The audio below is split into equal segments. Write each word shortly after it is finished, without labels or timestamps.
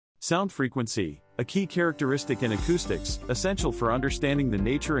Sound frequency, a key characteristic in acoustics, essential for understanding the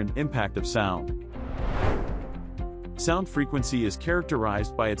nature and impact of sound. Sound frequency is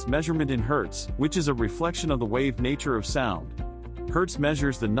characterized by its measurement in hertz, which is a reflection of the wave nature of sound. Hertz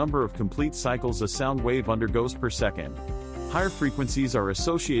measures the number of complete cycles a sound wave undergoes per second. Higher frequencies are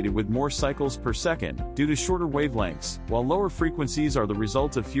associated with more cycles per second, due to shorter wavelengths, while lower frequencies are the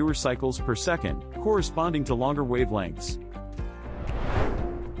result of fewer cycles per second, corresponding to longer wavelengths.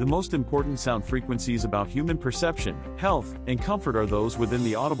 The most important sound frequencies about human perception, health, and comfort are those within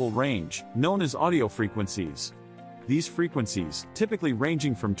the audible range, known as audio frequencies. These frequencies, typically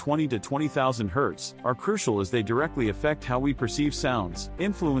ranging from 20 to 20,000 Hz, are crucial as they directly affect how we perceive sounds,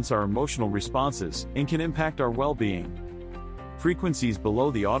 influence our emotional responses, and can impact our well-being. Frequencies below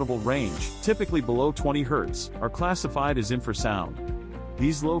the audible range, typically below 20 Hz, are classified as infrasound.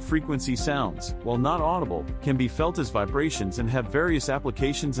 These low-frequency sounds, while not audible, can be felt as vibrations and have various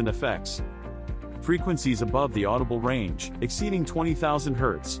applications and effects. Frequencies above the audible range, exceeding 20,000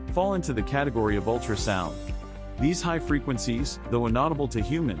 Hz, fall into the category of ultrasound. These high frequencies, though inaudible to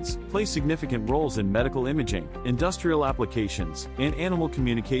humans, play significant roles in medical imaging, industrial applications, and animal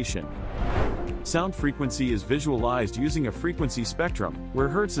communication. Sound frequency is visualized using a frequency spectrum, where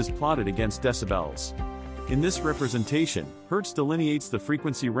Hertz is plotted against decibels. In this representation, Hertz delineates the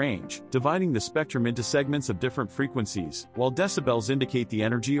frequency range, dividing the spectrum into segments of different frequencies, while decibels indicate the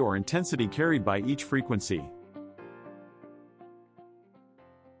energy or intensity carried by each frequency.